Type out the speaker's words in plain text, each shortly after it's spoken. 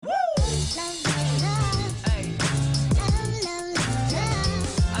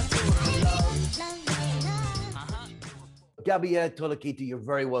Gabriele Tolokiti. You're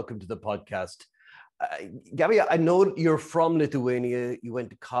very welcome to the podcast. Gabriele, I know you're from Lithuania. You went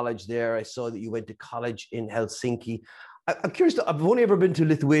to college there. I saw that you went to college in Helsinki. I'm curious, I've only ever been to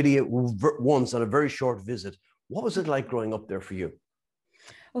Lithuania once on a very short visit. What was it like growing up there for you?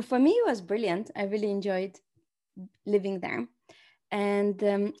 Well, for me, it was brilliant. I really enjoyed living there. And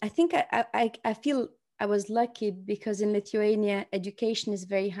I think I feel I was lucky because in Lithuania, education is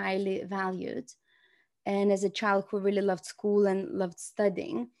very highly valued. And as a child who really loved school and loved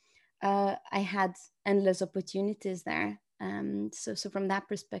studying, I had endless opportunities there. So from that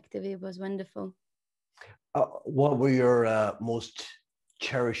perspective, it was wonderful. What were your most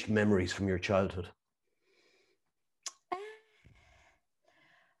cherished memories from your childhood?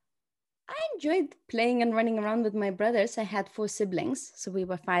 I enjoyed playing and running around with my brothers. I had 4 siblings, so we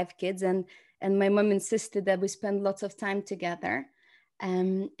were 5 kids, and my mom insisted that we spend lots of time together.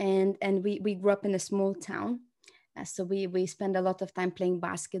 And we grew up in a small town, so we spent a lot of time playing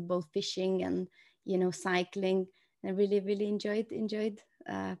basketball, fishing, and cycling. I really enjoyed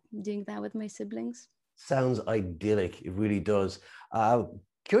doing that with my siblings. Sounds idyllic. It really does.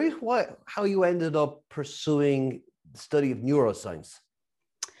 Curious how you ended up pursuing the study of neuroscience.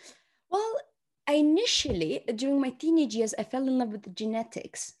 Well, initially, during my teenage years, I fell in love with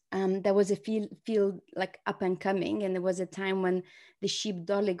genetics. There was a field like up and coming, and there was a time when the sheep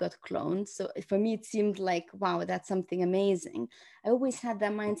Dolly got cloned. So for me, it seemed like, wow, that's something amazing. I always had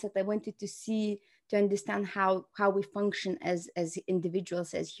that mindset. I wanted to understand how we function as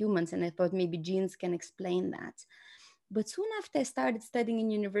individuals, as humans. And I thought maybe genes can explain that. But soon after I started studying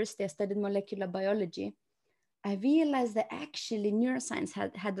in university, I studied molecular biology. I realized that actually neuroscience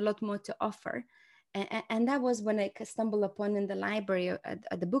had a lot more to offer. And that was when I stumbled upon in the library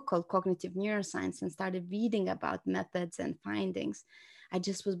the book called Cognitive Neuroscience and started reading about methods and findings. I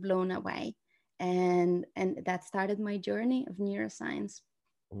just was blown away. And that started my journey of neuroscience.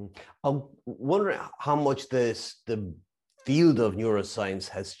 I'm wondering how much the field of neuroscience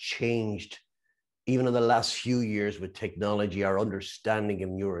has changed even in the last few years with technology, our understanding of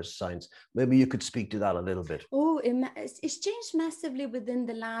neuroscience. Maybe you could speak to that a little bit. Oh, it's changed massively within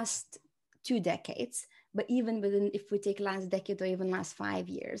the last 2 decades, but even within, if we take last decade or even last 5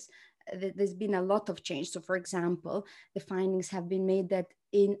 years, there's been a lot of change. So for example, the findings have been made that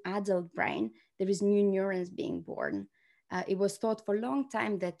in adult brain, there is new neurons being born. It was thought for a long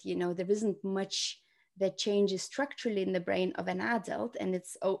time that, there isn't much that changes structurally in the brain of an adult, and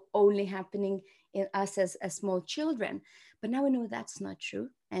it's only happening in us as small children. But now we know that's not true.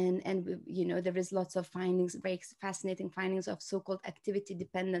 And there is lots of findings, very fascinating findings of so-called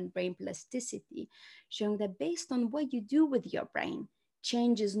activity-dependent brain plasticity, showing that based on what you do with your brain,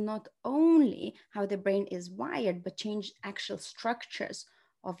 changes not only how the brain is wired, but change actual structures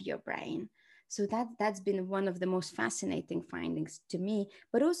of your brain. So that's been one of the most fascinating findings to me.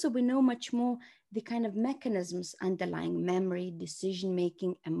 But also we know much more the kind of mechanisms underlying memory,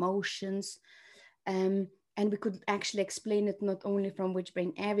 decision-making, emotions. And we could actually explain it not only from which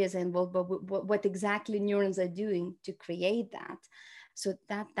brain areas are involved, but what exactly neurons are doing to create that. So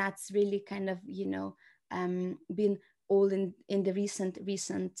that's really kind of, been all in the recent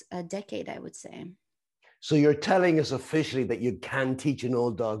decade, I would say. So you're telling us officially that you can teach an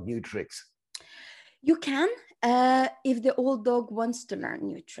old dog new tricks? You can, if the old dog wants to learn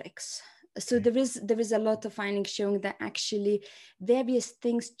new tricks. So there is a lot of findings showing that actually various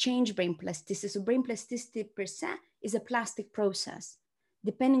things change brain plasticity. So brain plasticity per se is a plastic process.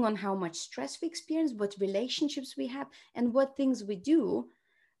 Depending on how much stress we experience, what relationships we have, and what things we do,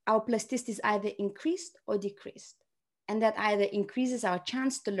 our plasticity is either increased or decreased. And that either increases our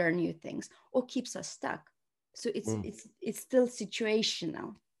chance to learn new things or keeps us stuck. So it's still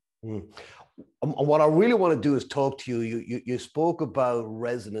situational. What I really want to do is talk to you. You spoke about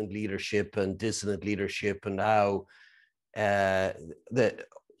resonant leadership and dissonant leadership and how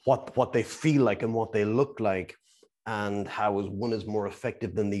what they feel like and what they look like, and how one is more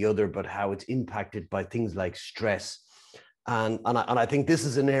effective than the other, but how it's impacted by things like stress. And I think this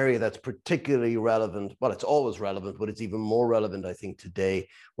is an area that's particularly relevant. Well, it's always relevant, but it's even more relevant, I think, today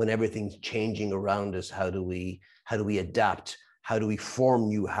when everything's changing around us. How do we adapt? How do we form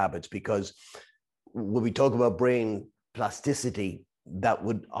new habits? Because when we talk about brain plasticity, that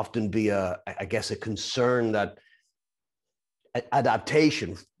would often be I guess, a concern that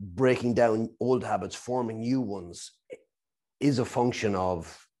adaptation, breaking down old habits, forming new ones, is a function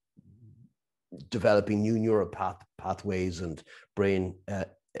of developing new neural pathways and brain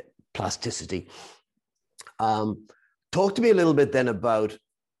plasticity. Talk to me a little bit then about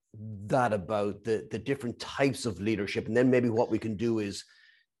the different types of leadership, and then maybe what we can do is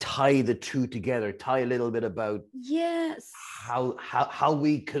tie the two together, tie a little bit about Yes. how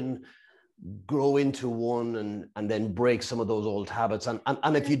we can grow into one and then break some of those old habits.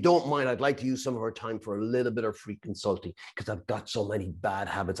 And if you don't mind, I'd like to use some of our time for a little bit of free consulting, because I've got so many bad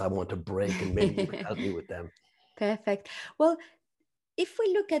habits I want to break, and maybe you could help me with them. Perfect. Well, if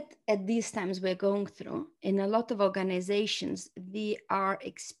we look at these times we're going through, in a lot of organizations, they are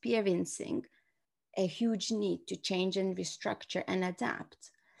experiencing a huge need to change and restructure and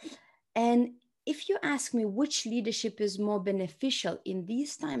adapt. And if you ask me which leadership is more beneficial in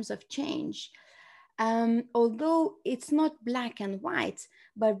these times of change, although it's not black and white,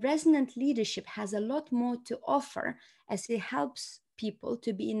 but resonant leadership has a lot more to offer, as it helps people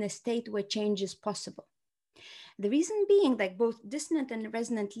to be in a state where change is possible. The reason being that both dissonant and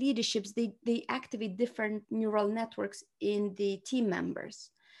resonant leaderships, they activate different neural networks in the team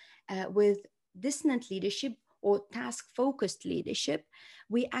members. With dissonant leadership or task-focused leadership,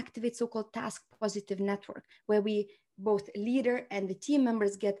 we activate so-called task-positive network, where we both leader and the team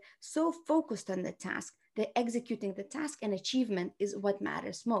members get so focused on the task, they're executing the task, and achievement is what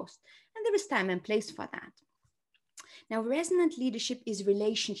matters most. And there is time and place for that. Now, resonant leadership is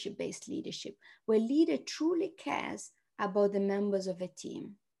relationship-based leadership, where leader truly cares about the members of a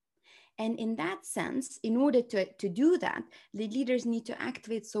team. And in that sense, in order to do that, the leaders need to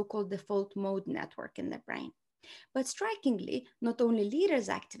activate so-called default mode network in the brain. But strikingly, not only leaders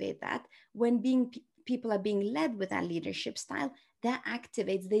activate that, when people are being led with that leadership style, that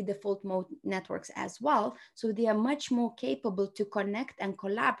activates the default mode networks as well. So they are much more capable to connect and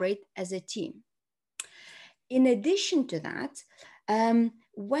collaborate as a team. In addition to that,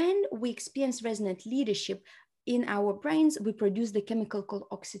 when we experience resonant leadership, in our brains, we produce the chemical called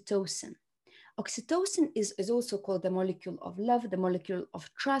oxytocin. Oxytocin is also called the molecule of love, the molecule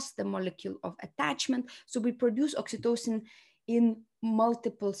of trust, the molecule of attachment. So we produce oxytocin in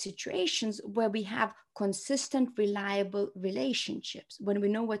multiple situations where we have consistent, reliable relationships, when we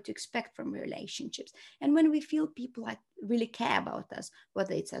know what to expect from relationships, and when we feel people really care about us,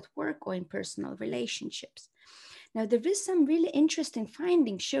 whether it's at work or in personal relationships. Now, there is some really interesting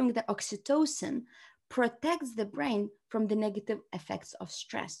findings showing that oxytocin protects the brain from the negative effects of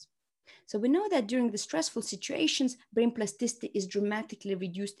stress. So we know that during the stressful situations, brain plasticity is dramatically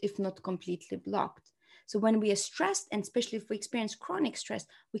reduced, if not completely blocked. So when we are stressed, and especially if we experience chronic stress,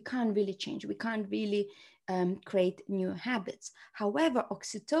 we can't really change. We can't really create new habits. However,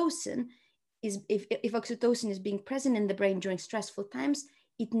 oxytocin if oxytocin is being present in the brain during stressful times,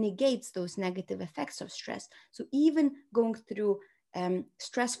 it negates those negative effects of stress. So even going through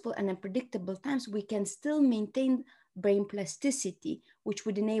stressful and unpredictable times, we can still maintain brain plasticity, which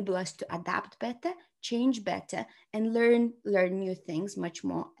would enable us to adapt better, change better, and learn new things much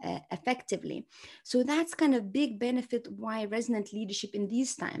more effectively. So that's kind of big benefit why resonant leadership in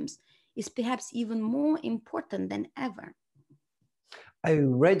these times is perhaps even more important than ever. I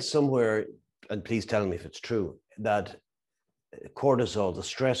read somewhere, and please tell me if it's true, that cortisol, the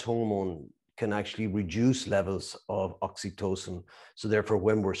stress hormone, can actually reduce levels of oxytocin. So therefore,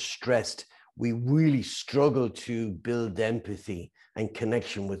 when we're stressed, we really struggle to build empathy and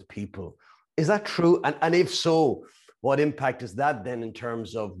connection with people. Is that true? And if so, what impact is that then in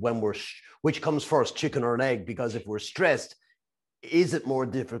terms of which comes first, chicken or an egg? Because if we're stressed, is it more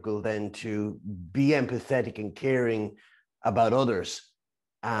difficult then to be empathetic and caring about others?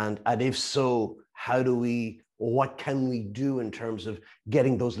 And if so, what can we do in terms of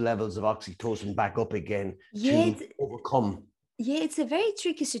getting those levels of oxytocin back up again to overcome? Yeah, it's a very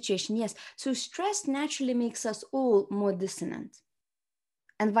tricky situation, yes. So stress naturally makes us all more dissonant.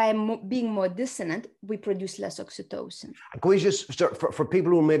 And by being more dissonant, we produce less oxytocin. Can we just start, for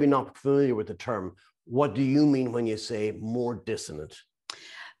people who are maybe not familiar with the term, what do you mean when you say more dissonant?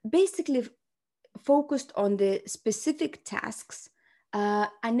 Basically, focused on the specific tasks,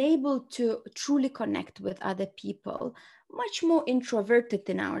 unable to truly connect with other people, much more introverted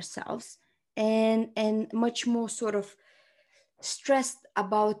in ourselves, and much more sort of stressed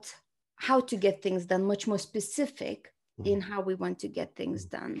about how to get things done, much more specific in how we want to get things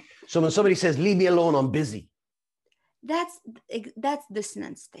done. So when somebody says, leave me alone, I'm busy. That's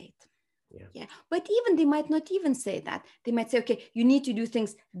dissonant state. Yeah. But even they might not even say that. They might say, okay, you need to do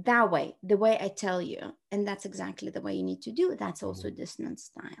things that way, the way I tell you. And that's exactly the way you need to do it. That's also dissonant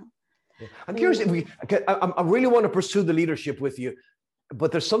style. Yeah. I'm curious if I really want to pursue the leadership with you,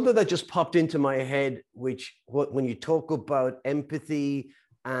 but there's something that just popped into my head, when you talk about empathy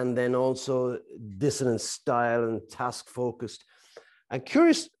and then also dissonant style and task focused. I'm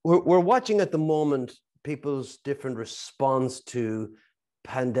curious, we're watching at the moment people's different response to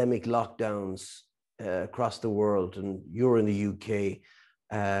pandemic lockdowns across the world, and you're in the UK.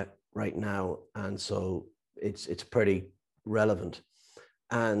 right now. And so it's pretty relevant.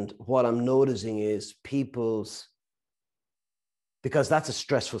 And what I'm noticing is because that's a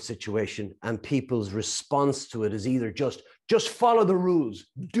stressful situation, and people's response to it is either just follow the rules,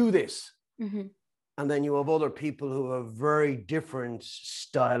 do this. Mm-hmm. And then you have other people who have a very different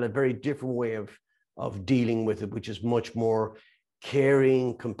style, a very different way of dealing with it, which is much more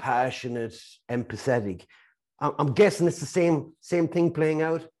caring, compassionate, empathetic. I'm guessing it's the same thing playing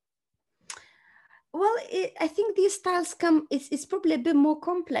out. Well, I think these styles it's probably a bit more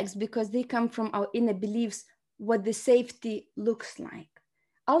complex because they come from our inner beliefs, what the safety looks like.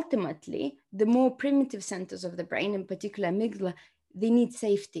 Ultimately, the more primitive centers of the brain, in particular amygdala, they need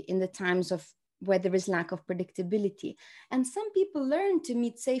safety in the times of where there is lack of predictability. And some people learn to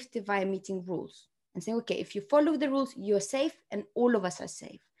meet safety via meeting rules and saying, okay, if you follow the rules, you're safe and all of us are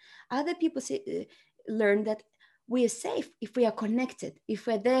safe. Other people learn that we are safe if we are connected, if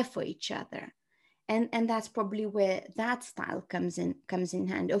we're there for each other. And that's probably where that style comes in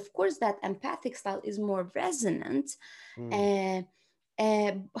hand. Of course, that empathic style is more resonant.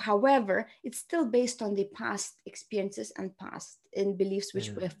 However, it's still based on the past experiences and past beliefs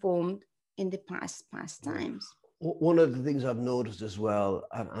which were formed in the past times. One of the things I've noticed as well,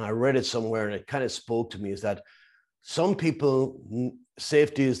 and I read it somewhere and it kind of spoke to me, is that some people,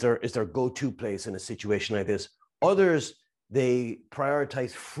 safety is their go-to place in a situation like this. Others, they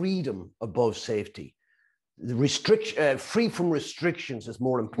prioritize freedom above safety. Free from restrictions is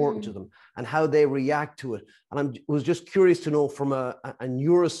more important to them, and how they react to it. And I was just curious to know, from a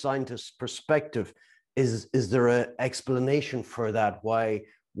neuroscientist perspective, is there an explanation for that? Why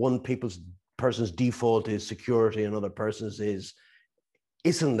one person's default is security and other person's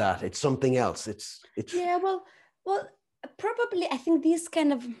isn't that? It's something else. It's yeah. Well, probably I think these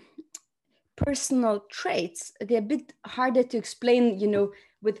kind of personal traits, they're a bit harder to explain,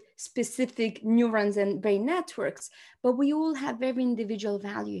 with specific neurons and brain networks, but we all have very individual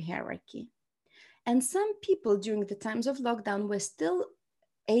value hierarchy. And some people during the times of lockdown were still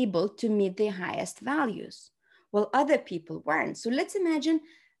able to meet their highest values, while other people weren't. So let's imagine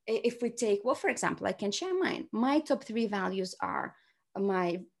if we take, well, for example, I can share mine. My top 3 values are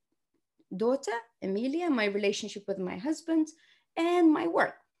my daughter, Emilia, my relationship with my husband, and my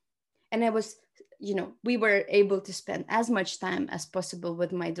work. And I was, we were able to spend as much time as possible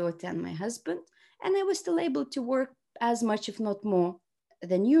with my daughter and my husband. And I was still able to work as much, if not more,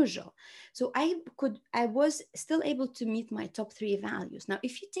 than usual. So I was still able to meet my top 3 values. Now,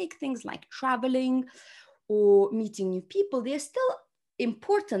 if you take things like traveling or meeting new people, they're still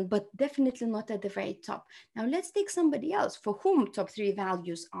important, but definitely not at the very top. Now, let's take somebody else for whom top 3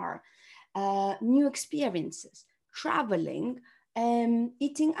 values are new experiences, traveling,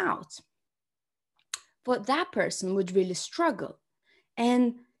 eating out. For that person would really struggle.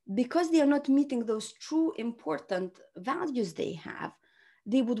 And because they are not meeting those true important values they have,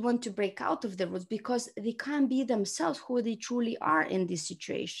 they would want to break out of the rules because they can't be themselves who they truly are in these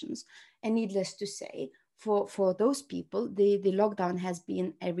situations. And needless to say, for those people, the lockdown has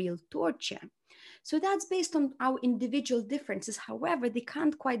been a real torture. So that's based on our individual differences. However, they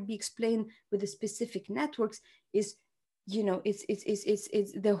can't quite be explained with the specific networks. It's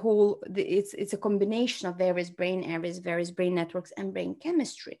a combination of various brain areas, various brain networks, and brain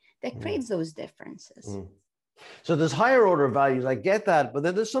chemistry that creates those differences. So there's higher order values, I get that, but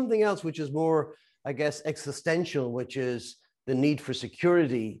then there's something else which is more, I guess, existential, which is the need for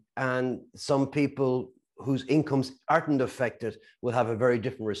security. And some people whose incomes aren't affected will have a very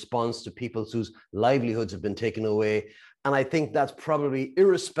different response to people whose livelihoods have been taken away. And I think that's probably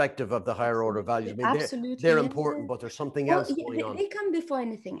irrespective of the higher order values. I mean, absolutely, they're important, but there's something else going on. They come before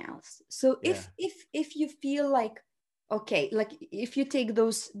anything else. So if you feel like, okay, like if you take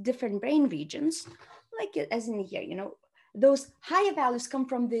those different brain regions, like as in here, those higher values come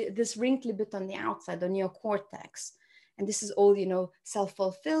from this wrinkly bit on the outside, on your cortex. And this is all,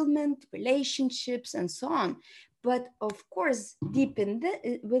 self-fulfillment, relationships, and so on. But of course, deep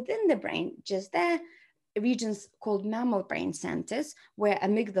within the brain, just there, regions called mammal brain centers, where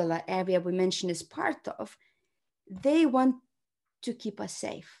amygdala area we mentioned is part of, they want to keep us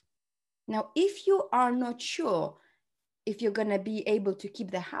safe. Now, if you are not sure if you're going to be able to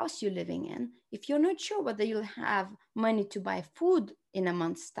keep the house you're living in, if you're not sure whether you'll have money to buy food in a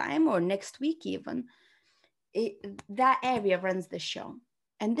month's time or next week even, that area runs the show.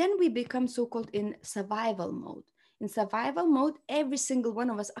 And then we become so-called in survival mode. In survival mode, every single one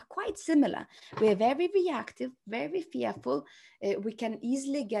of us are quite similar. We are very reactive, very fearful. We can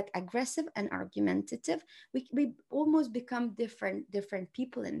easily get aggressive and argumentative. We almost become different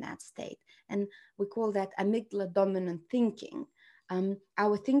people in that state. And we call that amygdala dominant thinking.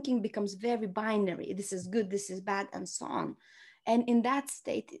 Our thinking becomes very binary. This is good, this is bad, and so on. And in that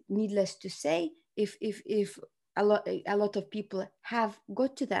state, needless to say, if a lot of people have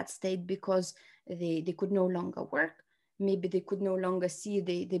got to that state because they could no longer work, maybe they could no longer see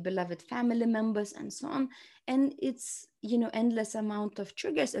the beloved family members and so on, and it's, you know, endless amount of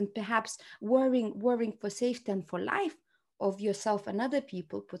triggers, and perhaps worrying for safety and for life of yourself and other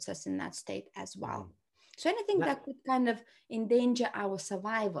people puts us in that state as well. So anything that could kind of endanger our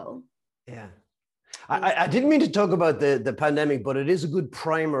survival. Yeah. I didn't mean to talk about the pandemic, but it is a good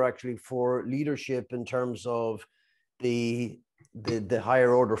primer actually for leadership in terms of the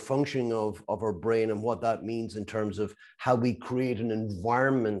higher order functioning of our brain and what that means in terms of how we create an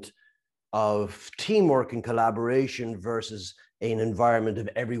environment of teamwork and collaboration versus an environment of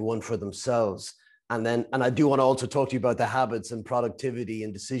everyone for themselves. And I do want to also talk to you about the habits and productivity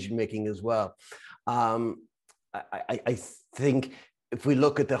and decision making as well. I think if we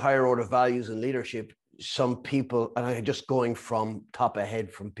look at the higher order values in leadership, some people, and I'm just going from top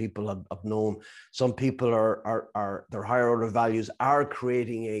ahead from people I've known, some people are their higher order values are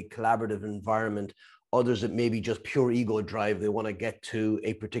creating a collaborative environment. Others, it may be just pure ego drive. They want to get to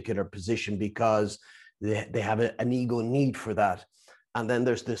a particular position because they have an ego need for that. And then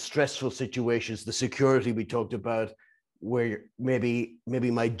there's the stressful situations, the security we talked about, where maybe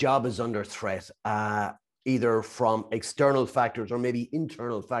my job is under threat, either from external factors or maybe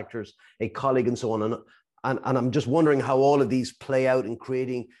internal factors, a colleague and so on. And I'm just wondering how all of these play out in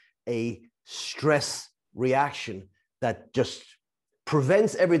creating a stress reaction that just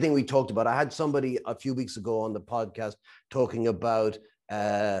prevents everything we talked about. I had somebody a few weeks ago on the podcast talking about,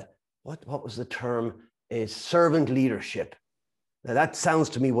 what was the term? Is servant leadership. Now that sounds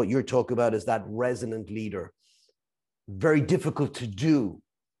to me what you're talking about is that resonant leader. Very difficult to do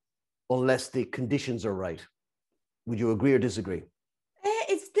unless the conditions are right. Would you agree or disagree?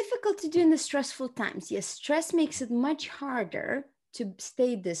 It's difficult to do in the stressful times. Yes, stress makes it much harder to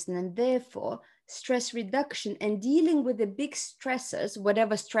stay distant, and therefore stress reduction and dealing with the big stressors,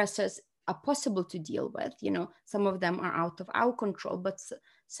 whatever stressors are possible to deal with, you know, some of them are out of our control, but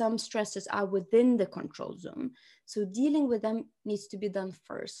some stresses are within the control zone. So dealing with them needs to be done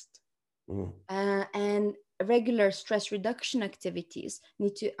first. And regular stress reduction activities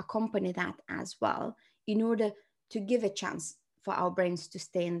need to accompany that as well in order to give a chance for our brains to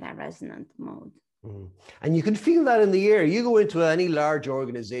stay in that resonant mode. And you can feel that in the air. You go into any large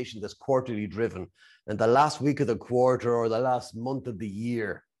organization that's quarterly driven, and the last week of the quarter or the last month of the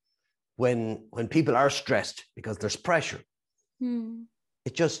year, when people are stressed because there's pressure,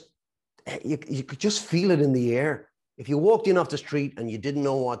 it just, you could just feel it in the air. If you walked in off the street and you didn't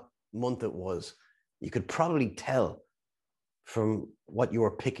know what month it was, you could probably tell from what you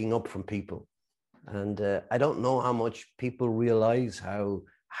were picking up from people. And I don't know how much people realize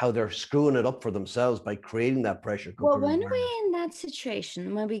how they're screwing it up for themselves by creating that pressure cooker. Well, when we're in that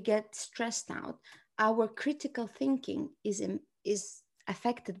situation, when we get stressed out, our critical thinking is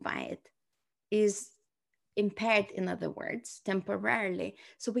affected by it, is impaired, in other words, temporarily.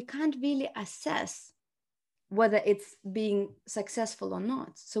 So we can't really assess whether it's being successful or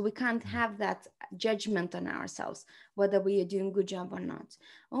not. So we can't have that judgment on ourselves, whether we are doing a good job or not.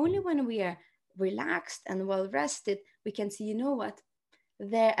 Only when we are relaxed and well rested, we can see, you know what,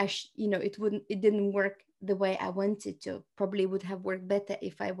 it didn't work the way I wanted to. Probably would have worked better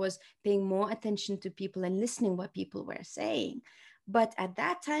if I was paying more attention to people and listening what people were saying. But at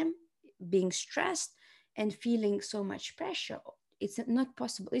that time, being stressed and feeling so much pressure, it's not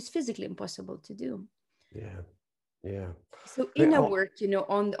possible. It's physically impossible to do. Yeah. So inner work,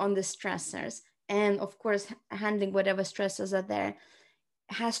 on the stressors, and of course handling whatever stressors are there,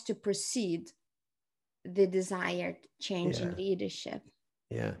 has to precede the desired change in leadership.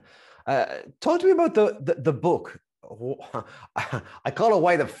 Yeah. Talk to me about the book. I call it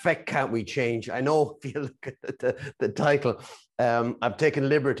Why the Feck Can't We Change? I know if you look at the title, I've taken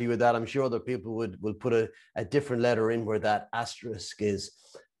liberty with that. I'm sure other people will put a different letter in where that asterisk is.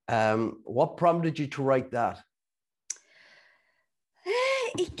 What prompted you to write that?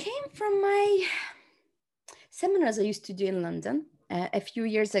 It came from my seminars I used to do in London. A few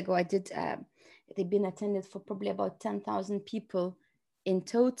years ago, I did, they've been attended for probably about 10,000 people in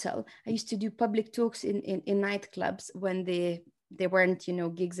total. I used to do public talks in nightclubs when there weren't,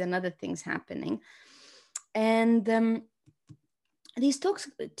 gigs and other things happening. And these talks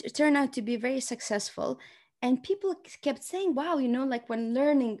turned out to be very successful. And people kept saying, wow, like when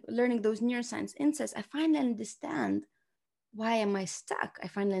learning those neuroscience insights, I finally understand why am I stuck? I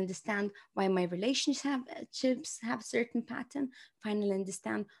finally understand why my relationships have certain pattern. Finally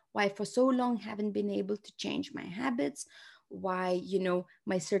understand why for so long haven't been able to change my habits. why, you know,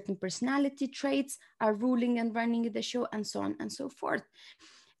 my certain personality traits are ruling and running the show, and so on and so forth.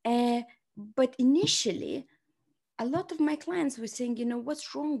 But initially, a lot of my clients were saying, you know,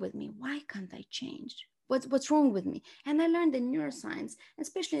 what's wrong with me? Why can't I change? What's wrong with me? And I learned that neuroscience,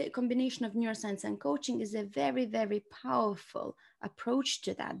 especially a combination of neuroscience and coaching, is a very, very powerful approach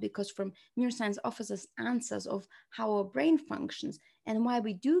to that, because from neuroscience offers us answers of how our brain functions and why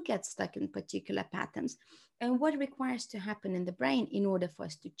we do get stuck in particular patterns and what requires to happen in the brain in order for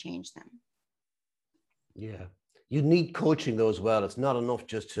us to change them. Yeah. You need coaching though as well. It's not enough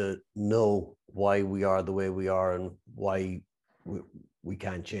just to know why we are the way we are and why we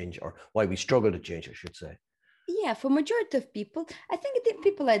can't change, or why we struggle to change, I should say. Yeah, for majority of people, I think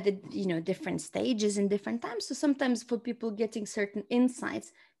people are at the, you know, different stages in different times. So sometimes for people getting certain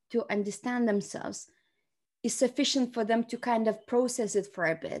insights to understand themselves is sufficient for them to kind of process it for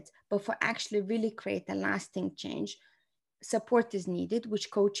a bit, but for actually really create a lasting change, support is needed,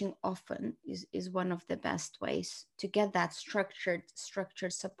 which coaching often is one of the best ways to get that structured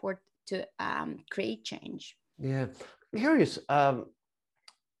support to create change. Yeah. I'm curious.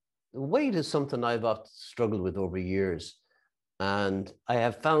 Weight is something I've often struggled with over years. And I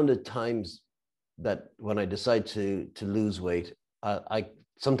have found at times that when I decide to lose weight, I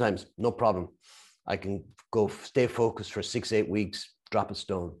sometimes, no problem, I can go stay focused for 6-8 weeks, drop a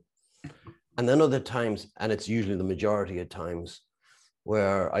stone. And then other times, and it's usually the majority of times,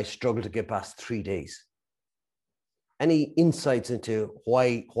 where I struggle to get past 3 days. Any insights into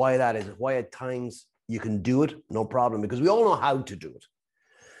why that is? Why at times you can do it, no problem, because we all know how to do it.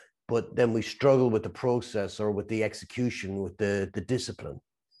 But then we struggle with the process or with the execution, with the discipline.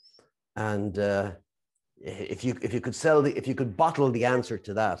 And if you could bottle the answer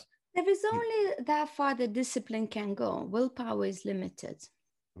to that, there is only that far the discipline can go. Willpower is limited.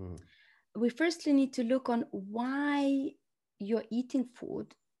 We firstly need to look on why you're eating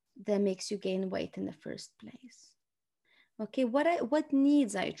food that makes you gain weight in the first place. Okay, what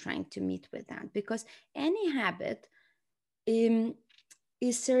needs are you trying to meet with that? Because any habit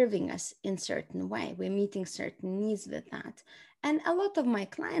is serving us in certain way. We're meeting certain needs with that. And a lot of my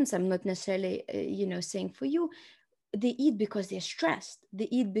clients, I'm not necessarily, saying for you, they eat because they're stressed. They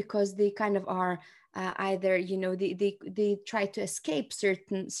eat because they kind of are either, they try to escape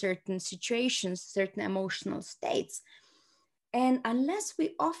certain situations, certain emotional states. And unless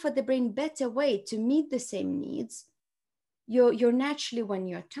we offer the brain better way to meet the same needs, you're naturally, when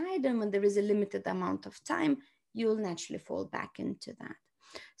you're tired and when there is a limited amount of time, you'll naturally fall back into that.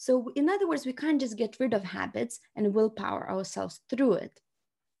 So in other words, we can't just get rid of habits and willpower ourselves through it.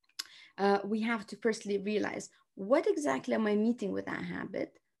 We have to firstly realize, what exactly am I meeting with that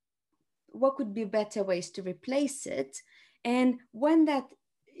habit? What could be better ways to replace it? And when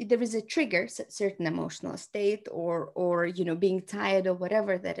there is a trigger, certain emotional state or being tired or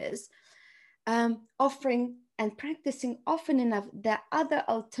whatever that is, offering and practicing often enough the other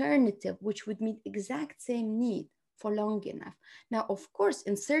alternative, which would meet exact same need for long enough. Now, of course,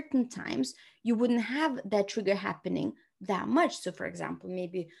 in certain times, you wouldn't have that trigger happening that much. So for example,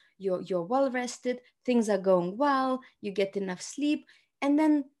 maybe you're well rested, things are going well, you get enough sleep, and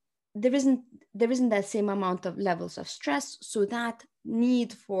then there isn't that same amount of levels of stress. So that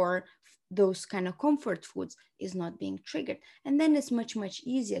need for those kind of comfort foods is not being triggered. And then it's much, much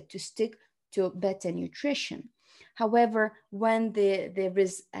easier to stick to better nutrition. However, when there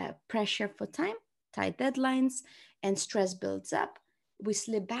is pressure for time, tight deadlines, and stress builds up, we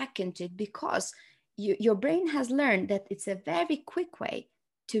slip back into it because your brain has learned that it's a very quick way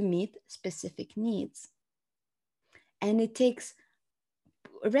to meet specific needs. And it takes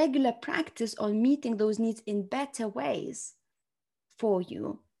regular practice on meeting those needs in better ways for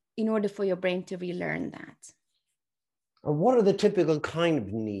you in order for your brain to relearn that. What are the typical kind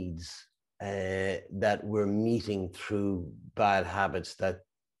of needs that we're meeting through bad habits that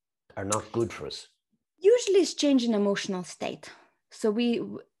are not good for us? Usually it's change in emotional state. So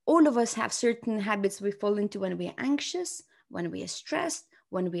all of us have certain habits we fall into when we are anxious, when we are stressed,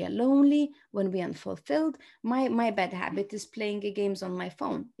 when we are lonely, when we are unfulfilled. My bad habit is playing games on my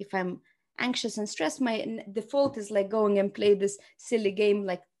phone. If I'm anxious and stressed, my default is like going and play this silly game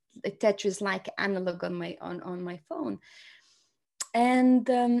like Tetris, like analog on my phone. And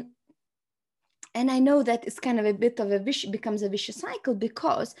I know that it's kind of a bit of becomes a vicious cycle,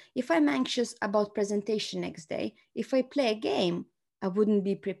 because if I'm anxious about presentation next day, if I play a game, I wouldn't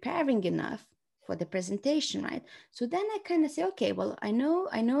be preparing enough for the presentation, right? So then I kind of say, okay, well, I know,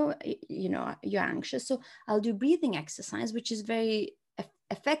 you're anxious, so I'll do breathing exercise, which is very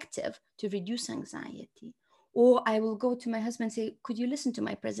effective to reduce anxiety. Or I will go to my husband and say, could you listen to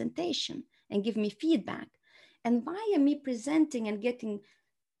my presentation and give me feedback? And via me presenting and getting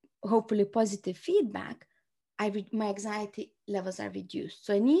hopefully positive feedback, my anxiety levels are reduced.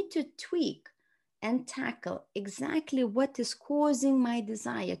 So I need to tweak and tackle exactly what is causing my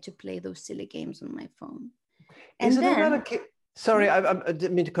desire to play those silly games on my phone. And is it then, not a case? Sorry, I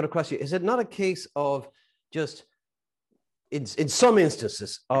didn't mean to cut across you. Is it not a case of just, in some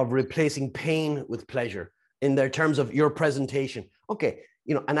instances, of replacing pain with pleasure in their terms of your presentation? Okay,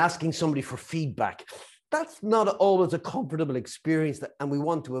 and asking somebody for feedback. That's not always a comfortable experience, and we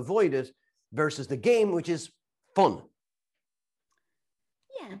want to avoid it, versus the game, which is fun.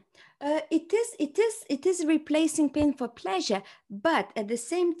 Yeah, it is replacing pain for pleasure, but at the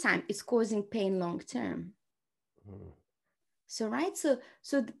same time, it's causing pain long term. So right, so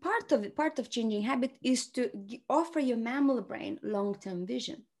the part of changing habit is to offer your mammal brain long term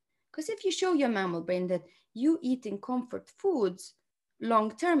vision, because if you show your mammal brain that you eating comfort foods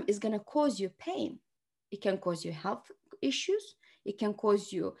long term is going to cause you pain, it can cause you health issues. It can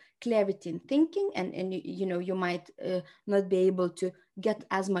cause you clarity in thinking, and you might not be able to get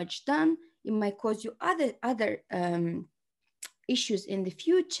as much done. It might cause you other issues in the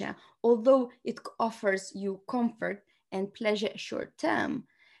future, although it offers you comfort and pleasure short term.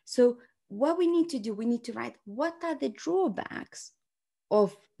 So what we need to do, we need to write what are the drawbacks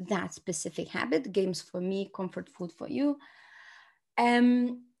of that specific habit. Games for me, comfort food for you,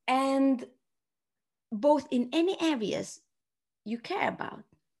 and both in any areas you care about,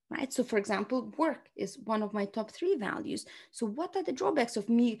 right? So for example, work is one of my top 3 values. So what are the drawbacks of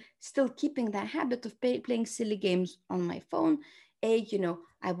me still keeping that habit of playing silly games on my phone?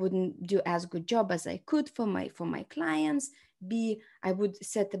 I wouldn't do as good job as I could for my clients. B, I would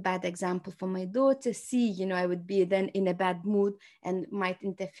set a bad example for my daughter. C, I would be then in a bad mood and might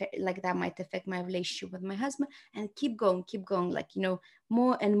interfere, like that might affect my relationship with my husband, and keep going, like,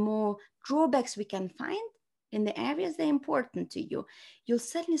 more and more drawbacks we can find in the areas that are important to you. You'll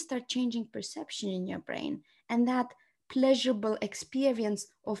suddenly start changing perception in your brain, and that pleasurable experience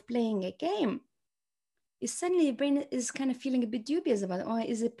of playing a game is suddenly your brain is kind of feeling a bit dubious about, oh,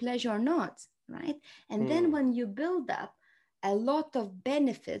 is it pleasure or not, right? And then when you build up a lot of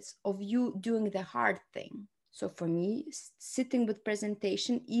benefits of you doing the hard thing. So for me, sitting with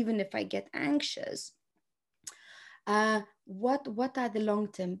presentation, even if I get anxious, what are the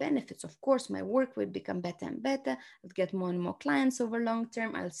long-term benefits? Of course, my work will become better and better. I'll get more and more clients over long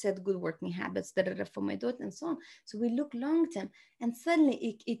term. I'll set good working habits for my daughter and so on. So we look long term, and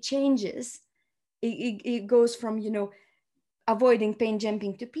suddenly it changes. It goes from avoiding pain,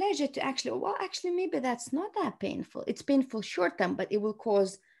 jumping to pleasure, to actually maybe that's not that painful. It's painful short term, but it will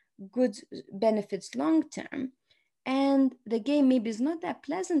cause good benefits long term. And the game maybe is not that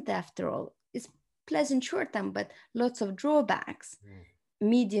pleasant after all. It's pleasant short term, but lots of drawbacks,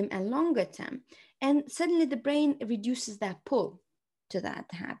 medium and longer term. And suddenly the brain reduces that pull to that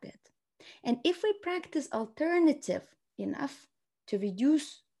habit. And if we practice alternative enough to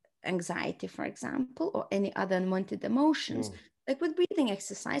reduce anxiety, for example, or any other unwanted emotions, like with breathing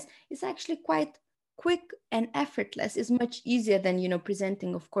exercise, it's actually quite quick and effortless. It's much easier than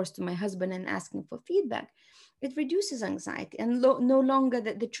presenting, of course, to my husband and asking for feedback. It reduces anxiety, and no longer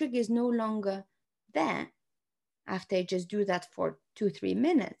the trigger is no longer there after I just do that for 2-3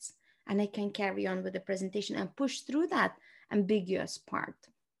 minutes, and I can carry on with the presentation and push through that ambiguous part.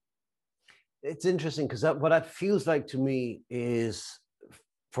 It's interesting because what that feels like to me is,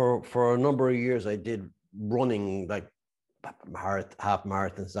 for a number of years I did running, like half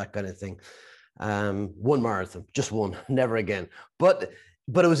marathons, that kind of thing. One marathon, just one, never again. But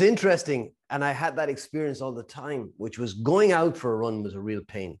it was interesting, and I had that experience all the time, which was going out for a run was a real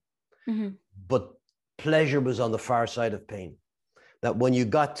pain. But pleasure was on the far side of pain. That when you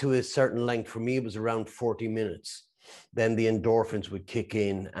got to a certain length, for me it was around 40 minutes, then the endorphins would kick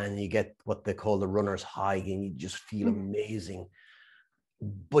in and you get what they call the runner's high, and you just feel amazing.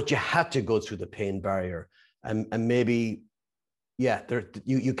 But you had to go through the pain barrier, and maybe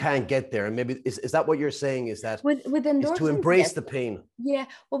you can't get there. And maybe is that what you're saying, is that with endorphins, is to embrace yes. the pain? Yeah,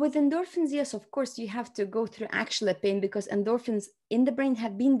 well, with endorphins, yes, of course, you have to go through actual pain, because endorphins in the brain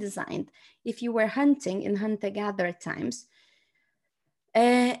have been designed. If you were hunting in hunter-gatherer times,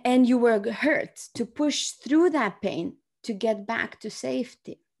 and you were hurt, to push through that pain to get back to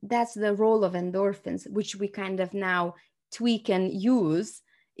safety. That's the role of endorphins, which we kind of now tweak and use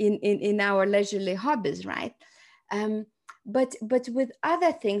in our leisurely hobbies, right? But with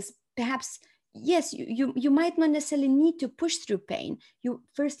other things, perhaps, yes, you might not necessarily need to push through pain. You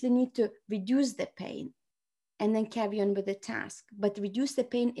firstly need to reduce the pain and then carry on with the task, but reduce the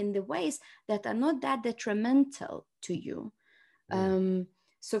pain in the ways that are not that detrimental to you.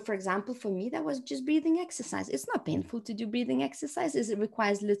 So for example, for me, that was just breathing exercise. It's not painful to do breathing exercises. It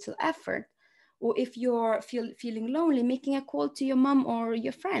requires little effort. Or if you're feeling lonely, making a call to your mom or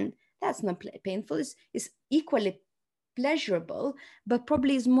your friend, that's not painful. It's equally pleasurable, but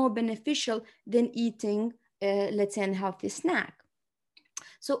probably is more beneficial than eating, let's say, an healthy snack.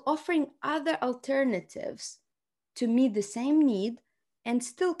 So offering other alternatives to meet the same need and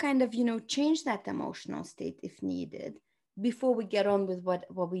still kind of, change that emotional state if needed before we get on with what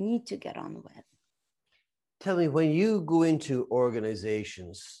we need to get on with. Tell me, when you go into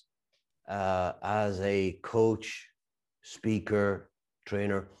organizations as a coach, speaker,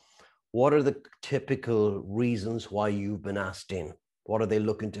 trainer, what are the typical reasons why you've been asked in? What are they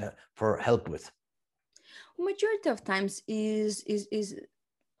looking for help with? Majority of times is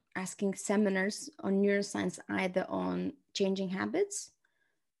asking seminars on neuroscience, either on changing habits,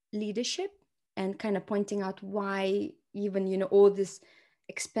 leadership, and kind of pointing out why even all this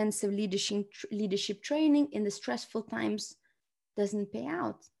expensive leadership training in the stressful times doesn't pay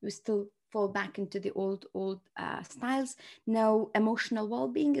out. We still fall back into the old styles. Now, emotional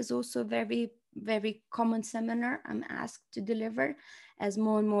well-being is also a very, very common seminar I'm asked to deliver, as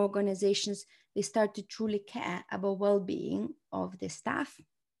more and more organizations, they start to truly care about well-being of the staff.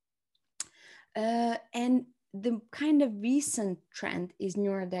 And the kind of recent trend is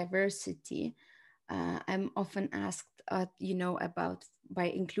neurodiversity. I'm often asked, about by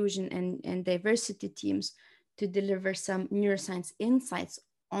inclusion and diversity teams to deliver some neuroscience insights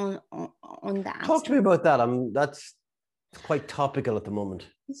on that. Talk to me about that. That's quite topical at the moment.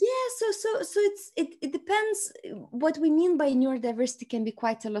 Yeah, so it depends. What we mean by neurodiversity can be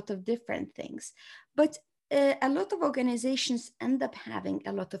quite a lot of different things, but a lot of organizations end up having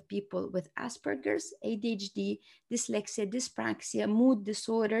a lot of people with Asperger's, ADHD, dyslexia, dyspraxia, mood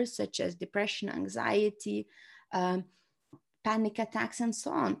disorders such as depression, anxiety, panic attacks, and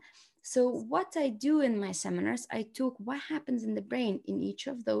so on. So what I do in my seminars, I took what happens in the brain in each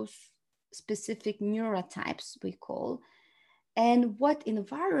of those specific neurotypes we call, and what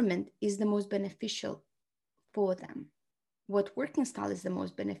environment is the most beneficial for them, what working style is the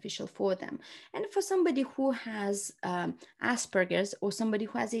most beneficial for them. And for somebody who has Asperger's or somebody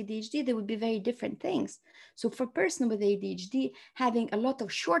who has ADHD, they would be very different things. So for a person with ADHD, having a lot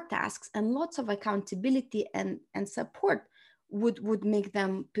of short tasks and lots of accountability and support would make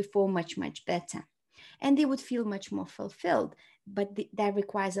them perform much, much better. And they would feel much more fulfilled. But that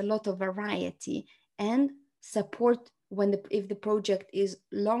requires a lot of variety and support if the project is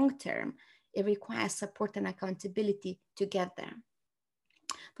long-term. It requires support and accountability to get there.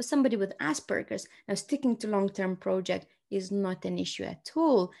 For somebody with Asperger's, now sticking to long-term project is not an issue at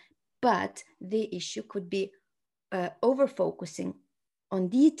all, but the issue could be over-focusing on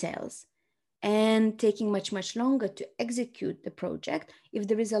details and taking much, much longer to execute the project if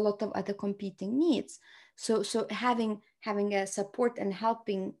there is a lot of other competing needs. So having a support and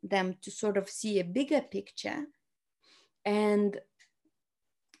helping them to sort of see a bigger picture and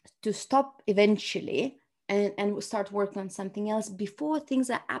to stop eventually and start working on something else before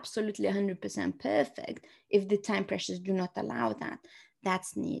things are absolutely 100% perfect, if the time pressures do not allow that.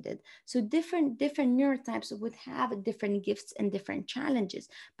 That's needed. So different neurotypes would have different gifts and different challenges,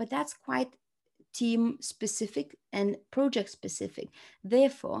 but that's quite team specific and project specific.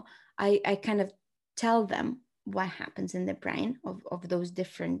 Therefore, I kind of tell them what happens in the brain of those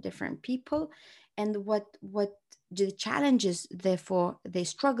different people, and what the challenges therefore they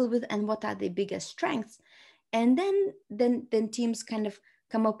struggle with, and what are their biggest strengths. And then teams kind of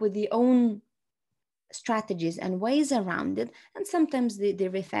come up with their own strategies and ways around it. And sometimes they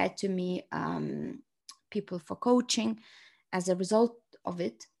refer to me, people for coaching as a result of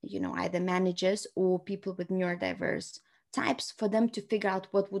it, either managers or people with neurodiverse types, for them to figure out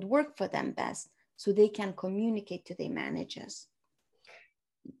what would work for them best so they can communicate to their managers.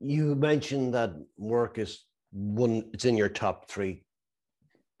 You mentioned that work is it's in your top 3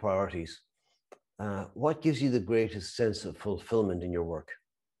 priorities. What gives you the greatest sense of fulfillment in your work?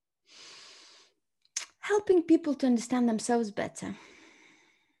 Helping people to understand themselves better.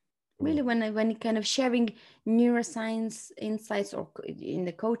 Really, when kind of sharing neuroscience insights, or in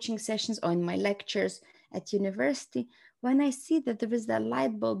the coaching sessions or in my lectures at university, when I see that there is that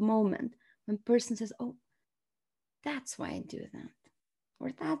light bulb moment when a person says, oh, that's why I do that,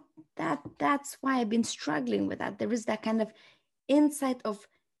 or that's why I've been struggling with that. There is that kind of insight of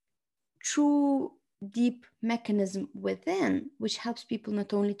true deep mechanism within, which helps people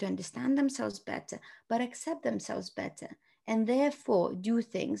not only to understand themselves better, but accept themselves better, and therefore do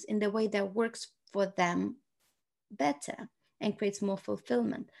things in the way that works for them better and creates more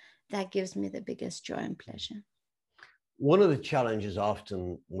fulfillment. That gives me the biggest joy and pleasure. One of the challenges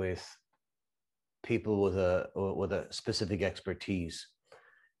often with people with a specific expertise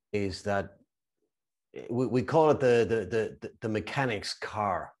is that we call it the mechanic's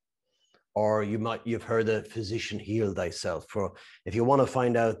car, or you've heard the physician heal thyself. For if you want to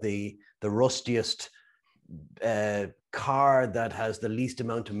find out the rustiest car that has the least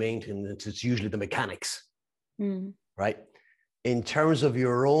amount of maintenance, it's usually the mechanics, right? In terms of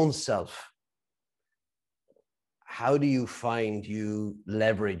your own self, how do you find you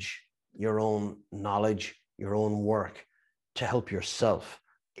leverage your own knowledge, your own work to help yourself?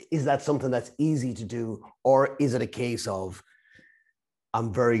 Is that something that's easy to do, or is it a case of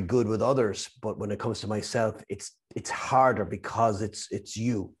I'm very good with others, but when it comes to myself, it's harder because it's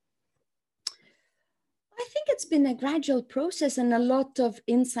you? I think it's been a gradual process, and a lot of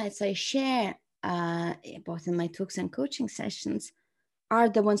insights I share both in my talks and coaching sessions are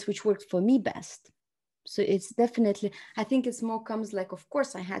the ones which worked for me best. So it's definitely, I think it's more comes like, of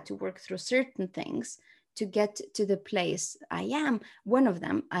course, I had to work through certain things to get to the place I am. One of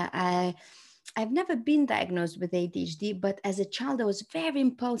them, I've never been diagnosed with ADHD, but as a child, I was very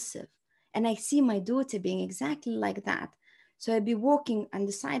impulsive. And I see my daughter being exactly like that. So I'd be walking on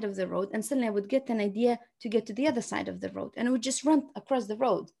the side of the road, and suddenly I would get an idea to get to the other side of the road, and I would just run across the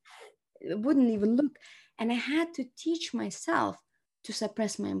road. I wouldn't even look. And I had to teach myself to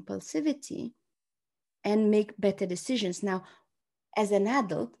suppress my impulsivity and make better decisions. Now, as an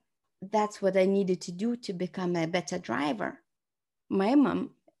adult, that's what I needed to do to become a better driver. My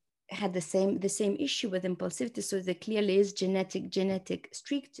mom had the same issue with impulsivity, so there clearly is genetic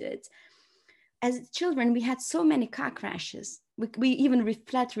streak to it. As children, we had so many car crashes. We even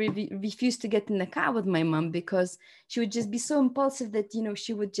refused to get in the car with my mom because she would just be so impulsive that, you know,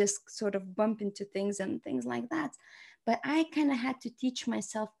 she would just sort of bump into things and things like that. But I kind of had to teach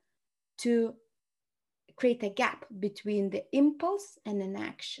myself to create a gap between the impulse and an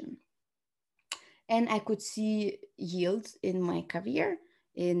action. And I could see yields in my career,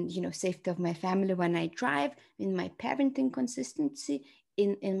 in, you know, safety of my family when I drive, in my parenting consistency,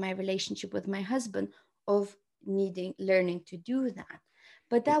 in my relationship with my husband, of learning to do that.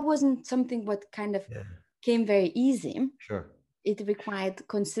 But that wasn't something what kind of came very easy. Sure. It required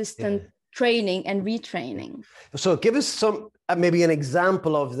consistent training and retraining. So give us some, maybe an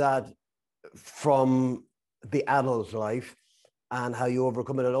example of that from the adult life and how you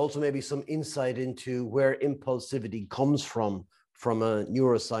overcome it, and also maybe some insight into where impulsivity comes from a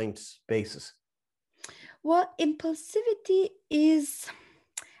neuroscience basis. Well, impulsivity is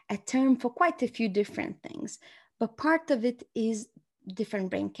a term for quite a few different things, but part of it is different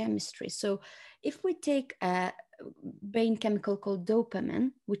brain chemistry. So if we take a brain chemical called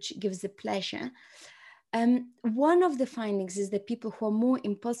dopamine, which gives the pleasure, one of the findings is that people who are more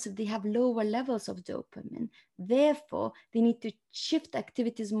impulsive, they have lower levels of dopamine. Therefore, they need to shift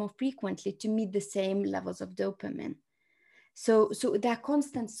activities more frequently to meet the same levels of dopamine. So that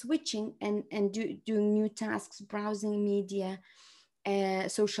constant switching and doing new tasks, browsing media,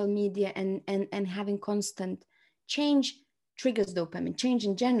 social media, and having constant change triggers dopamine. Change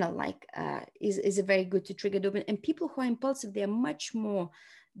in general, like is a very good to trigger dopamine. And people who are impulsive, they are much more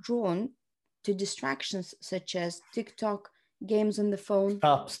drawn to distractions such as TikTok, games on the phone.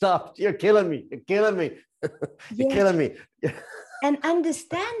 Stop. You're killing me. You're killing me. You're killing me. And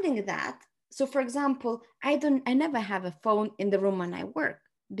understanding that. So for example, I never have a phone in the room when I work,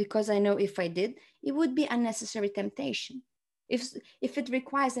 because I know if I did, it would be unnecessary temptation. If it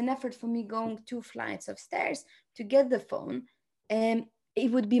requires an effort for me going 2 flights of stairs to get the phone, it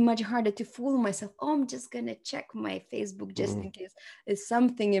would be much harder to fool myself. Oh, I'm just going to check my Facebook just in case there's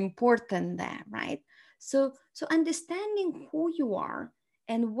something important there, right? So understanding who you are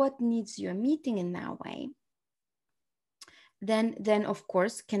and what needs you're meeting in that way, then of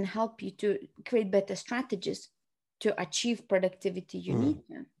course can help you to create better strategies to achieve productivity you need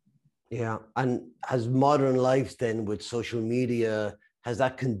to. Yeah. And has modern life then with social media, has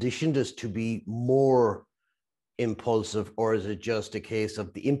that conditioned us to be more impulsive, or is it just a case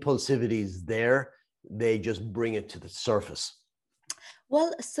of the impulsivity is there, they just bring it to the surface?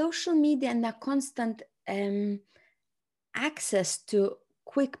 Well, social media and that constant access to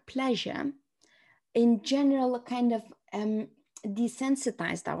quick pleasure in general kind of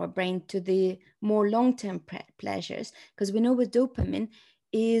desensitized our brain to the more long-term pleasures, because we know with dopamine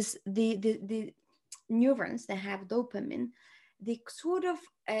is the neurons that have dopamine, the sort of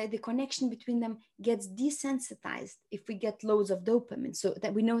the connection between them gets desensitized if we get loads of dopamine. So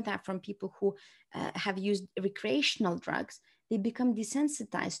that we know that from people who have used recreational drugs, they become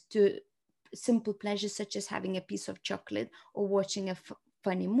desensitized to simple pleasures such as having a piece of chocolate or watching a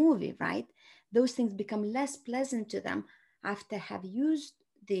funny movie, right? those things become less pleasant to them after have used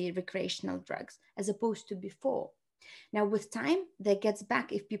the recreational drugs as opposed to before. Now, with time, that gets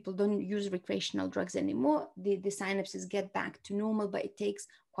back. If people don't use recreational drugs anymore, the synapses get back to normal, but it takes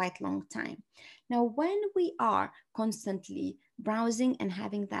quite a long time. Now, when we are constantly browsing and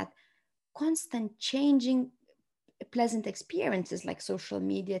having that constant changing pleasant experiences like social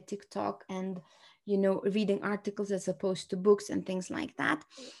media, TikTok, and reading articles as opposed to books and things like that,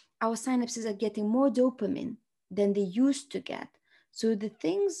 our synapses are getting more dopamine than they used to get. So the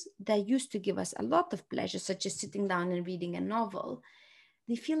things that used to give us a lot of pleasure, such as sitting down and reading a novel,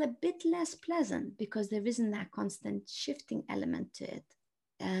 they feel a bit less pleasant because there isn't that constant shifting element to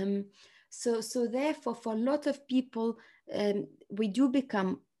it. So therefore, for a lot of people, we do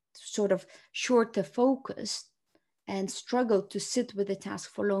become sort of shorter focused and struggle to sit with the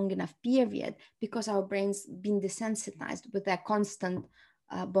task for long enough period because our brain's been desensitized with that constant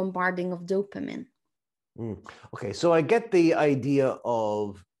bombarding of dopamine. Okay, so I get the idea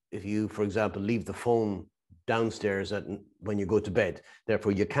of if you, for example, leave the phone downstairs when you go to bed,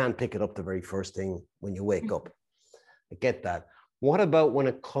 therefore you can't pick it up the very first thing when you wake up. I get that. What about when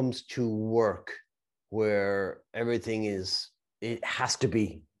it comes to work, where everything it has to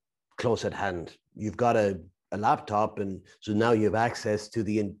be close at hand? You've got a laptop, and so now you have access to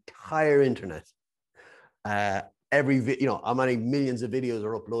the entire internet. How many millions of videos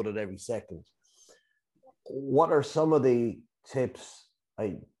are uploaded every second? What are some of the tips,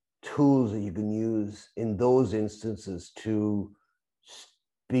 tools that you can use in those instances to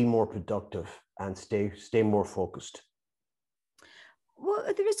be more productive and stay more focused?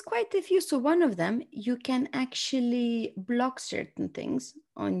 Well, there is quite a few. So one of them, you can actually block certain things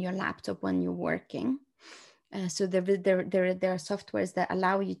on your laptop when you're working. So there are softwares that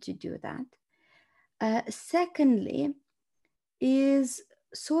allow you to do that. Secondly, is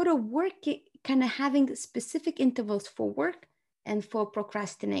sort of working, kind of having specific intervals for work and for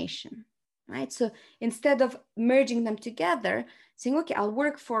procrastination, right? So instead of merging them together, saying, okay, I'll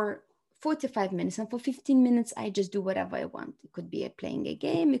work for 45 minutes and for 15 minutes, I just do whatever I want. It could be playing a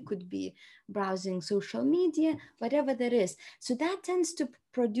game, it could be browsing social media, whatever that is. So that tends to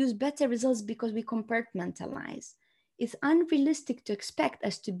produce better results because we compartmentalize. It's unrealistic to expect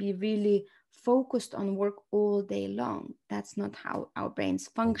us to be really focused on work all day long. That's not how our brains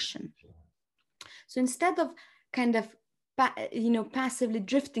function. So instead of kind of passively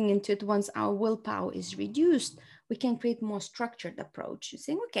drifting into it once our willpower is reduced, we can create more structured approach. You're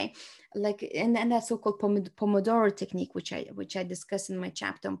saying, okay, and that so-called Pomodoro technique, which I discuss in my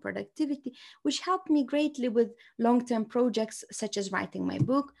chapter on productivity, which helped me greatly with long-term projects such as writing my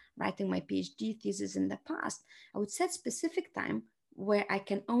book, writing my PhD thesis in the past. I would set specific time where I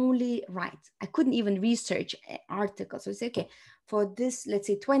can only write. I couldn't even research articles. So I say, okay, for this, let's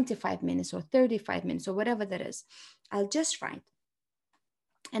say 25 minutes or 35 minutes or whatever that is, I'll just write.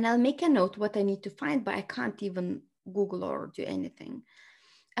 And I'll make a note what I need to find, but I can't even Google or do anything.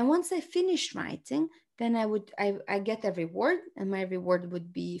 And once I finish writing, then I get a reward, and my reward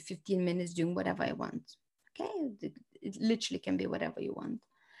would be 15 minutes doing whatever I want. Okay, it literally can be whatever you want.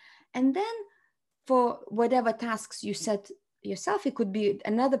 And then for whatever tasks you set yourself, it could be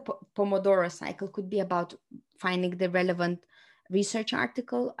another Pomodoro cycle, could be about finding the relevant research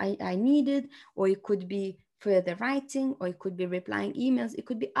article I needed, or it could be further writing, or it could be replying emails, it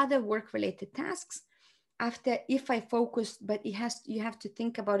could be other work-related tasks. After, if I focus, but you have to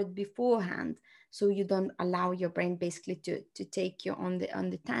think about it beforehand, so you don't allow your brain basically to take you on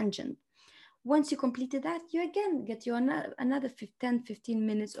the tangent. Once you completed that, you again get you another 10-15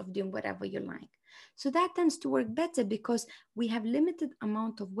 minutes of doing whatever you like. So that tends to work better because we have limited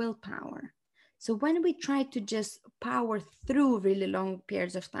amount of willpower. So when we try to just power through really long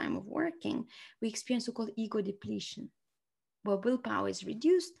periods of time of working, we experience so-called ego depletion, where willpower is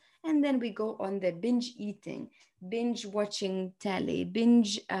reduced, and then we go on the binge eating, binge watching telly,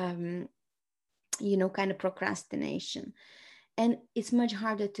 binge, kind of procrastination. And it's much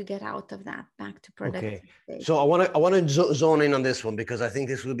harder to get out of that back to productivity. Okay. So I want to zone in on this one, because I think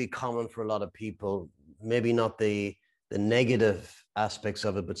this will be common for a lot of people, maybe not the negative aspects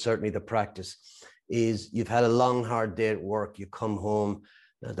of it, but certainly the practice is you've had a long, hard day at work, you come home.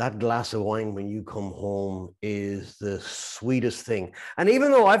 Now, that glass of wine when you come home is the sweetest thing. And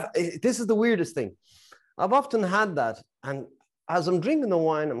even though this is the weirdest thing, I've often had that. And as I'm drinking the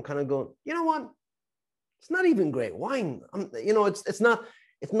wine, I'm kind of going, you know what? It's not even great wine. It's not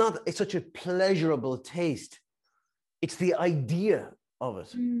such a pleasurable taste. It's the idea of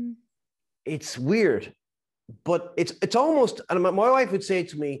it. Mm. It's weird, but it's almost, and my wife would say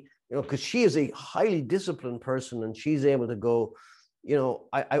to me, because she is a highly disciplined person and she's able to go,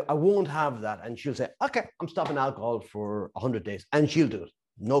 I won't have that. And she'll say, okay, I'm stopping alcohol for 100 days. And she'll do it,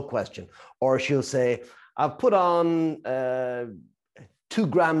 no question. Or she'll say, I've put on 2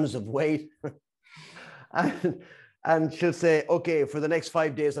 grams of weight. and she'll say, okay, for the next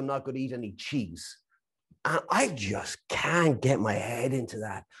 5 days, I'm not going to eat any cheese. And I just can't get my head into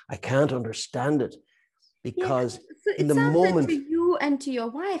that. I can't understand it, because so in it the sounds moment, like to you and to your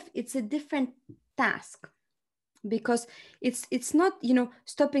wife, it's a different task, because it's not,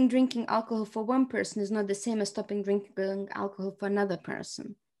 stopping drinking alcohol for one person is not the same as stopping drinking alcohol for another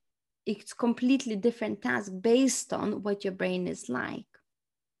person. It's completely different task based on what your brain is like,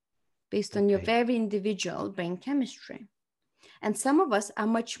 based on your very individual brain chemistry. And some of us are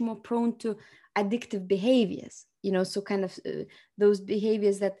much more prone to addictive behaviors, so kind of those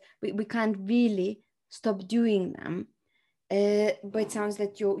behaviors that we can't really stop doing them. But it sounds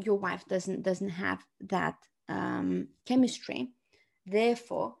like your wife doesn't have that chemistry.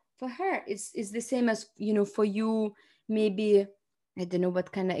 Therefore, for her, it's the same as, for you, maybe, I don't know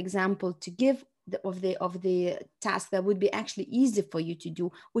what kind of example to give of the task that would be actually easy for you to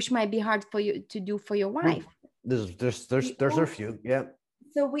do, which might be hard for you to do for your wife. There's a few, yeah.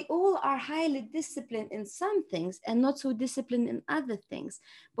 So we all are highly disciplined in some things and not so disciplined in other things.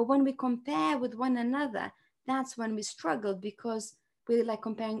 But when we compare with one another, that's when we struggle, because we're like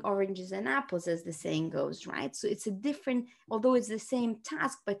comparing oranges and apples, as the saying goes, right? So it's a different, although it's the same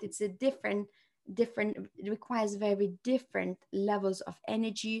task, but it's a different, it requires very different levels of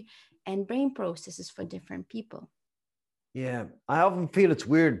energy and brain processes for different people. Yeah, I often feel it's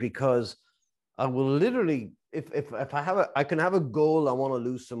weird, because I will literally, if I can have a goal, I want to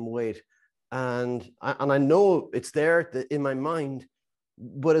lose some weight, and I know it's there in my mind,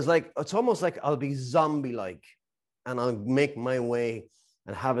 but it's almost like I'll be zombie-like, and I'll make my way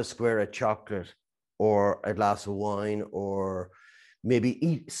and have a square of chocolate or a glass of wine, or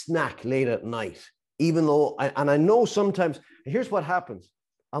maybe snack late at night, even though I know sometimes, here's what happens.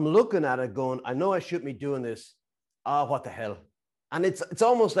 I'm looking at it going, I know I shouldn't be doing this. What the hell? And it's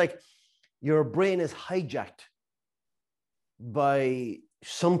almost like your brain is hijacked by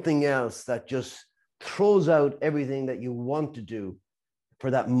something else that just throws out everything that you want to do for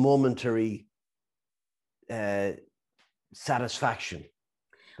that momentary satisfaction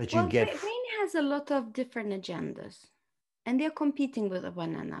that you get. Brain has a lot of different agendas, and they're competing with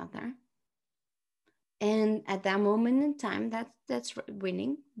one another. And at that moment in time, that's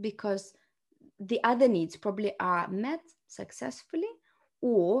winning, because the other needs probably are met successfully,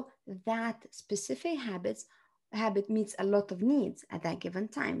 or that specific habit meets a lot of needs at that given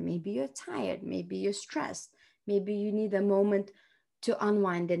time. Maybe you're tired, maybe you're stressed, maybe you need a moment to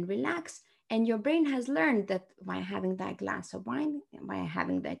unwind and relax. And your brain has learned that by having that glass of wine, by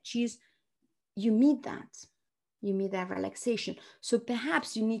having that cheese, you meet that relaxation. So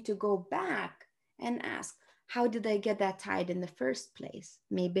perhaps you need to go back and ask, how did I get that tired in the first place?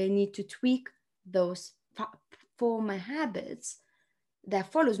 Maybe I need to tweak those former habits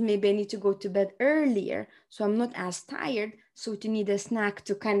that follows. Maybe I need to go to bed earlier, so I'm not as tired, so to need a snack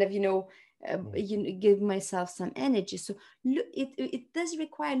to kind of give myself some energy. So it does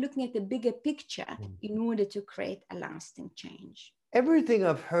require looking at the bigger picture in order to create a lasting change. Everything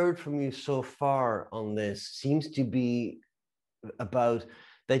I've heard from you so far on this seems to be about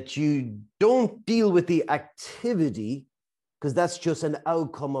that you don't deal with the activity, because that's just an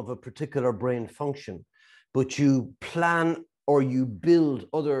outcome of a particular brain function, but you plan or you build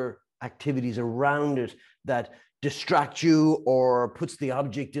other activities around it that distract you, or puts the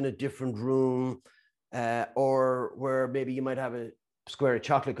object in a different room, or where maybe you might have a square of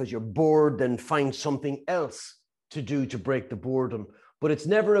chocolate because you're bored, then find something else to do to break the boredom. But it's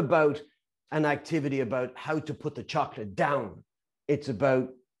never about an activity about how to put the chocolate down. It's about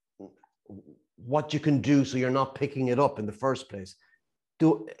what you can do so you're not picking it up in the first place.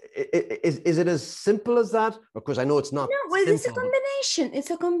 Is it as simple as that? Because I know it's not. No, well, it's a combination.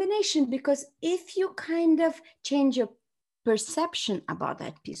 It's a combination, because if you kind of change your perception about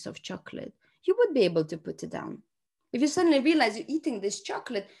that piece of chocolate, you would be able to put it down. If you suddenly realize you're eating this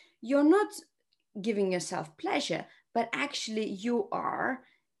chocolate, you're not giving yourself pleasure, but actually you are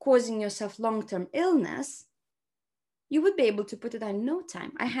causing yourself long-term illness, you would be able to put it down in no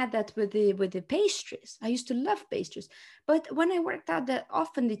time. I had that with the pastries. I used to love pastries, but when I worked out, that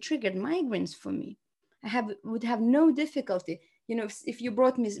often they triggered migraines for me. Would have no difficulty, if you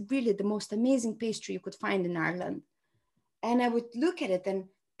brought me really the most amazing pastry you could find in Ireland, and I would look at it, and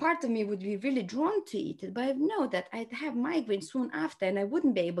part of me would be really drawn to eat it, but I know that I'd have migraines soon after, and I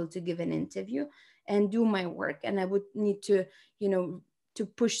wouldn't be able to give an interview and do my work, and I would need to, to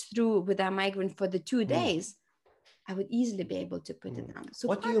push through with that migraine for the 2 days. I would easily be able to put it down. So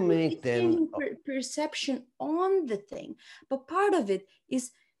what do part you of it make is then? changing perception on the thing, but part of it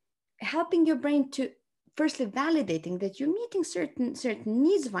is helping your brain to firstly validating that you're meeting certain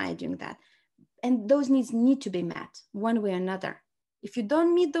needs via doing that, and those needs need to be met one way or another. If you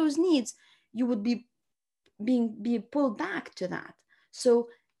don't meet those needs, you would be pulled back to that. So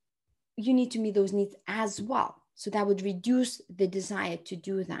you need to meet those needs as well. So that would reduce the desire to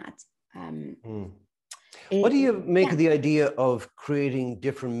do that. What do you make of the idea of creating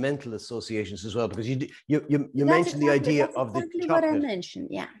different mental associations as well? Because you mentioned the idea of the chocolate. What I mentioned,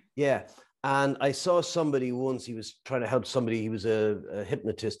 yeah. Yeah. And I saw somebody once, he was trying to help somebody, he was a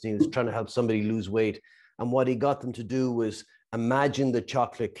hypnotist, and he was trying to help somebody lose weight. And what he got them to do was imagine the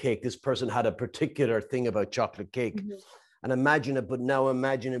chocolate cake. This person had a particular thing about chocolate cake. And imagine it, but now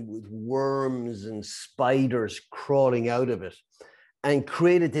imagine it with worms and spiders crawling out of it, and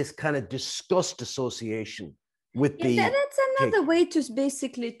created this kind of disgust association with the that's another cake. way to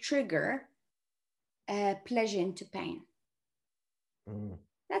basically trigger pleasure into pain.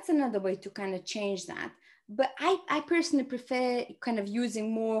 That's another way to kind of change that. But I personally prefer kind of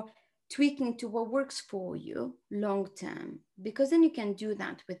using more tweaking to what works for you long term, because then you can do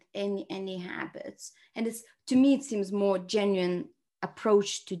that with any habits. And it's, to me, it seems more genuine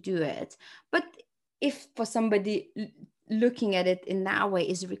approach to do it. But if for somebody looking at it in that way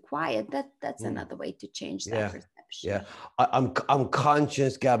is required, that's another way to change that perception. Yeah, I'm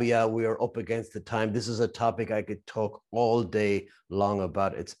conscious, Gabrielle, we are up against the time. This is a topic I could talk all day long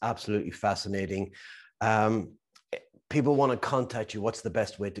about. It's absolutely fascinating. People want to contact you. What's the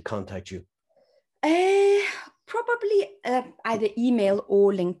best way to contact you? Probably either email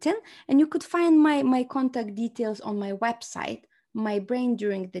or LinkedIn. And you could find my contact details on my website,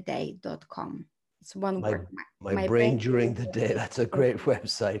 mybrainduringtheday.com. It's one word. My brain during the day. That's a great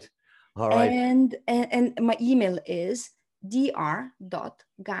website. All right. And my email is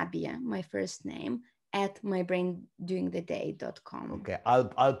dr.gabbia, my first name, at mybrainduringtheday.com. Okay,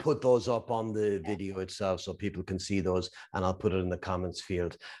 I'll put those up on the video itself so people can see those, and I'll put it in the comments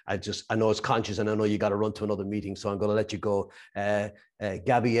field. I know it's conscious, and I know you got to run to another meeting, so I'm going to let you go.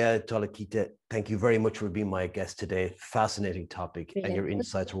 Gabrielle Tolokita, thank you very much for being my guest today. Fascinating topic. Brilliant. And your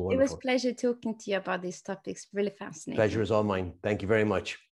insights were wonderful. It was a pleasure talking to you about these topics. Really fascinating. Pleasure is all mine. Thank you very much.